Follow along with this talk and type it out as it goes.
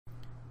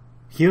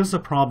Here's a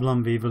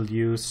problem we will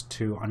use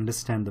to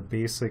understand the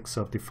basics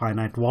of the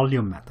finite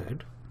volume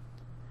method,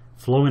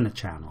 flow in a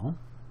channel,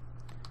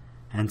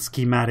 and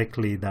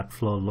schematically that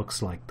flow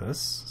looks like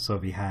this. So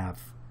we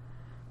have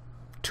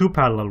two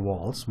parallel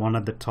walls, one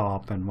at the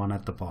top and one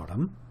at the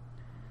bottom.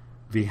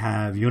 We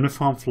have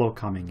uniform flow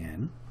coming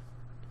in,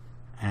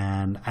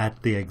 and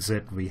at the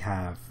exit we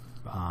have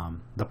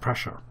the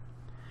pressure.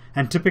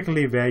 And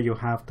typically where you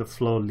have the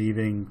flow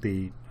leaving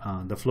the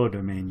flow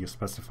domain, you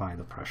specify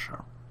the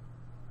pressure.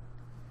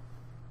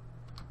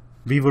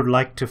 We would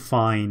like to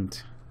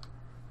find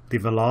the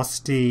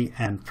velocity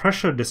and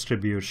pressure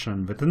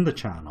distribution within the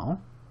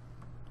channel.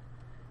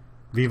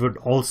 We would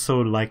also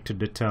like to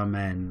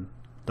determine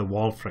the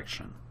wall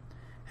friction.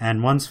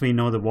 And once we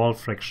know the wall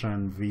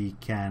friction, we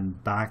can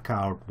back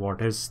out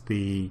what is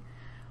the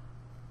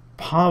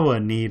power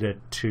needed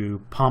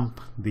to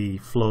pump the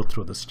flow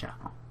through this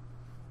channel.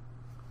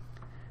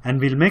 And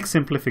we'll make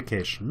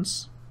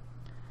simplifications.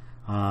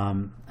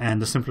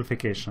 And the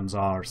simplifications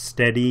are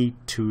steady,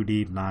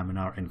 2D,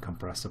 laminar,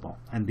 incompressible.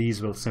 And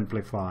these will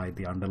simplify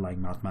the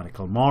underlying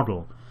mathematical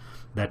model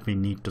that we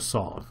need to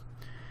solve.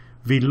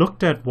 We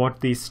looked at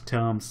what these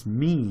terms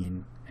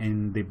mean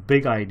in the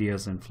big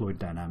ideas in fluid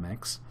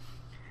dynamics,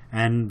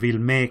 and we'll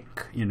make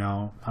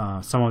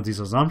some of these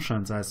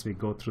assumptions as we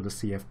go through the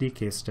CFD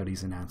case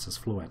studies in ANSYS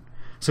Fluent.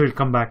 So we'll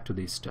come back to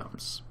these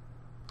terms.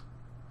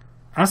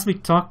 As we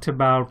talked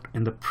about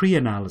in the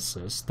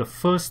pre-analysis, the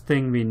first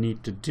thing we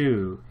need to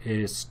do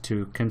is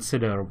to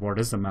consider what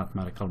is the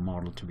mathematical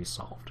model to be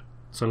solved.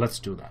 So let's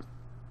do that.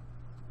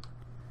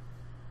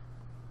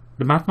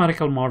 The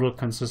mathematical model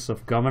consists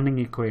of governing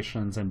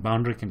equations and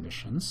boundary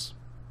conditions.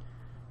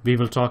 We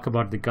will talk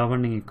about the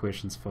governing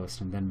equations first,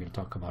 and then we'll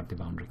talk about the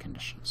boundary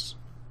conditions.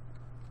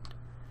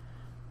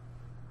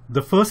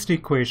 The first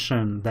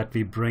equation that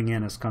we bring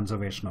in is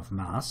conservation of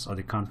mass, or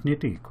the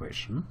continuity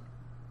equation.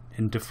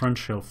 In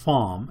differential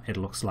form, it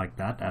looks like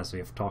that, as we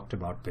have talked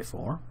about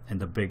before in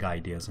the big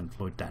ideas in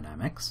fluid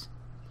dynamics.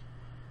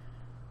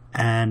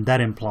 And that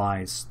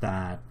implies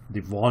that the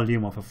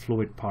volume of a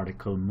fluid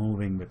particle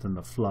moving within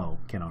the flow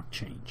cannot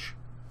change.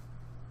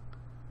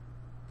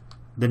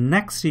 The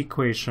next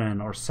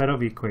equation or set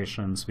of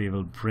equations we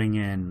will bring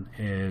in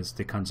is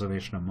the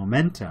conservation of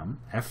momentum,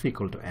 F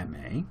equal to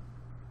ma.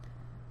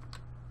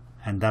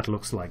 And that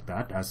looks like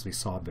that, as we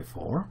saw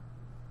before.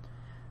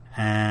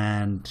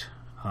 And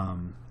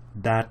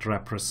that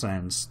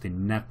represents the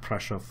net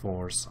pressure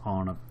force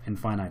on an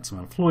infinite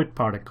small fluid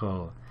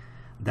particle.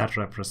 That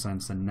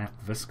represents the net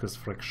viscous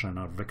friction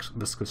or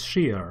viscous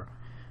shear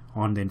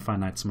on the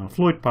infinite small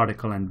fluid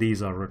particle, and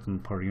these are written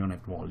per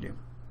unit volume.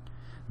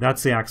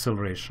 That's the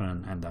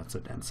acceleration and that's the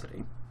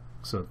density.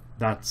 So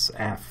that's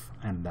F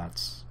and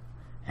that's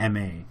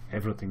ma,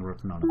 everything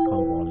written on a per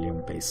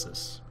volume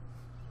basis.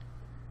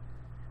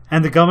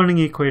 And the governing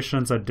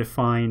equations are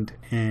defined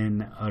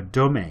in a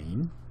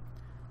domain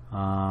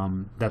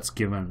that's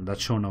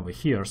shown over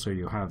here. So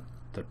you have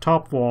the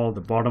top wall, the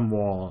bottom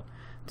wall,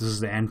 this is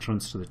the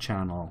entrance to the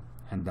channel,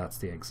 and that's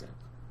the exit.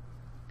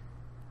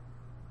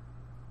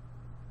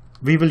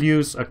 We will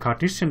use a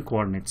Cartesian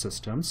coordinate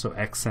system, so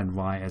x and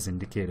y as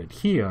indicated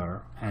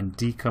here, and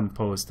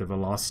decompose the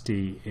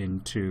velocity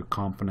into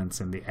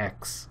components in the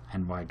x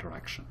and y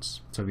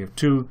directions. So we have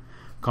two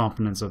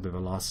components of the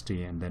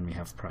velocity, and then we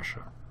have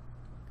pressure.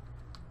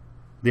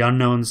 The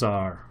unknowns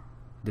are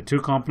the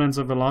two components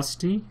of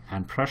velocity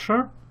and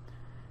pressure,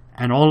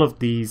 and all of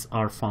these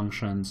are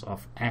functions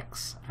of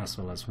x as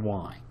well as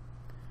y.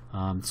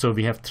 So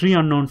we have three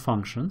unknown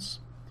functions,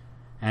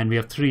 and we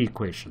have three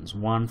equations,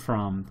 one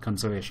from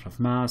conservation of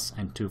mass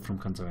and two from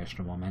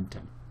conservation of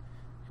momentum,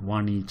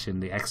 one each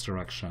in the x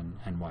direction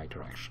and y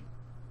direction.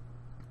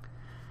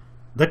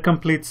 That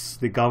completes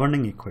the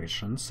governing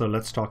equation, so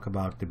let's talk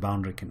about the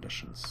boundary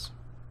conditions.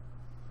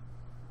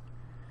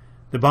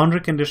 The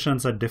boundary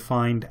conditions are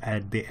defined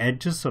at the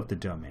edges of the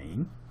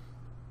domain.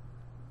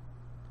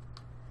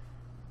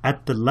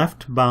 At the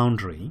left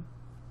boundary,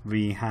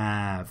 we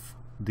have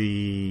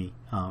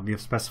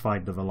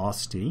specified the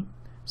velocity.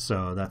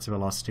 So that's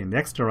velocity in the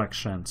x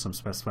direction, some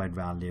specified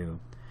value.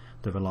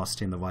 The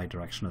velocity in the y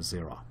direction is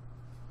 0.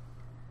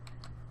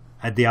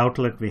 At the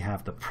outlet, we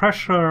have the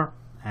pressure,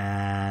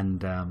 and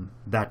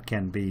that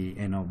can be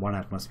 1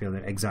 atmosphere.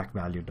 The exact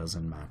value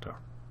doesn't matter.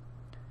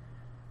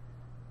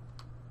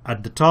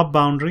 At the top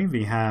boundary,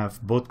 we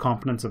have both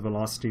components of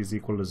velocity is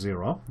equal to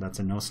 0. That's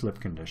a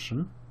no-slip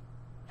condition.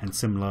 And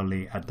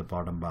similarly at the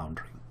bottom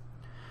boundary.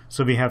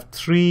 So we have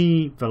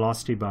three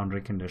velocity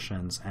boundary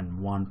conditions and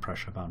one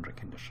pressure boundary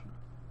condition.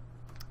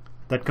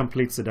 That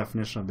completes the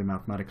definition of the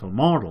mathematical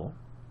model.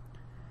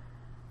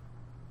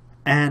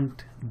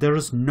 And there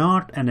is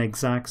not an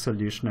exact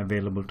solution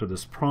available to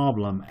this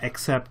problem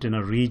except in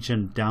a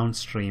region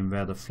downstream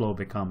where the flow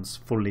becomes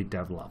fully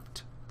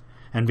developed.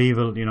 And we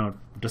will,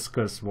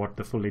 discuss what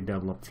the fully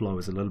developed flow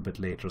is a little bit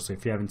later. So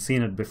if you haven't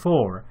seen it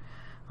before,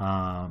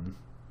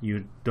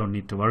 you don't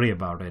need to worry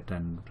about it,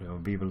 and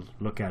we will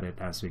look at it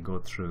as we go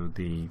through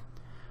the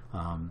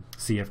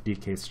CFD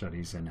case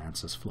studies in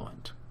ANSYS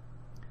Fluent.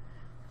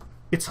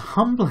 it's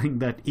humbling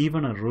that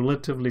even a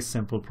relatively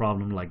simple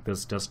problem like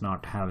this does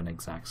not have an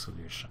exact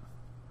solution,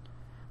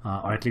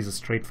 or at least a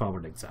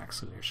straightforward exact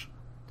solution.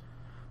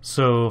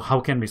 So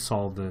how can we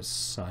solve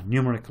this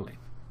numerically?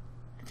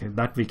 Okay,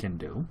 that we can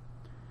do,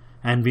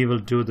 and we will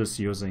do this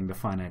using the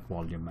finite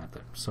volume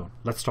method. So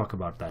let's talk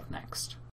about that next.